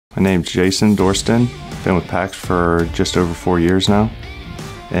My name's Jason Dorston. Been with PAX for just over 4 years now,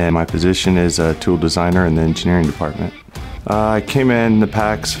 and my position is a tool designer in the engineering department. I came in the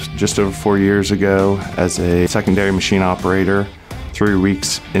PAX just over 4 years ago as a secondary machine operator. 3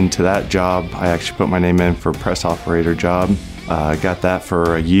 weeks into that job, I actually put my name in for a press operator job. I got that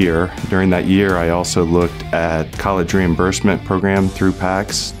for a year. During that year, I also looked at college reimbursement program through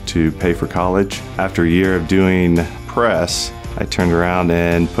PAX to pay for college. After a year of doing press, I turned around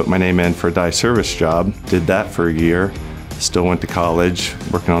and put my name in for a die service job. Did that for a year. Still went to college,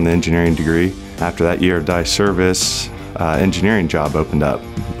 working on the engineering degree. After that year of die service, engineering job opened up.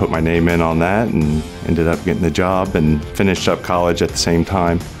 Put my name in on that and ended up getting the job and finished up college at the same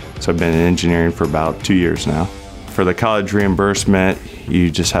time. So I've been in engineering for about 2 years now. For the college reimbursement, you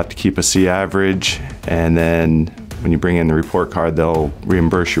just have to keep a C average, and then when you bring in the report card, they'll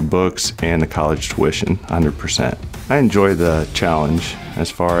reimburse your books and the college tuition 100%. I enjoy the challenge. As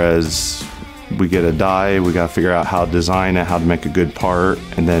far as we get a die, we got to figure out how to design it, how to make a good part,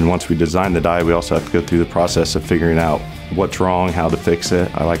 and then once we design the die, we also have to go through the process of figuring out what's wrong, how to fix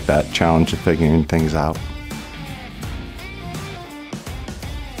it. I like that challenge of figuring things out.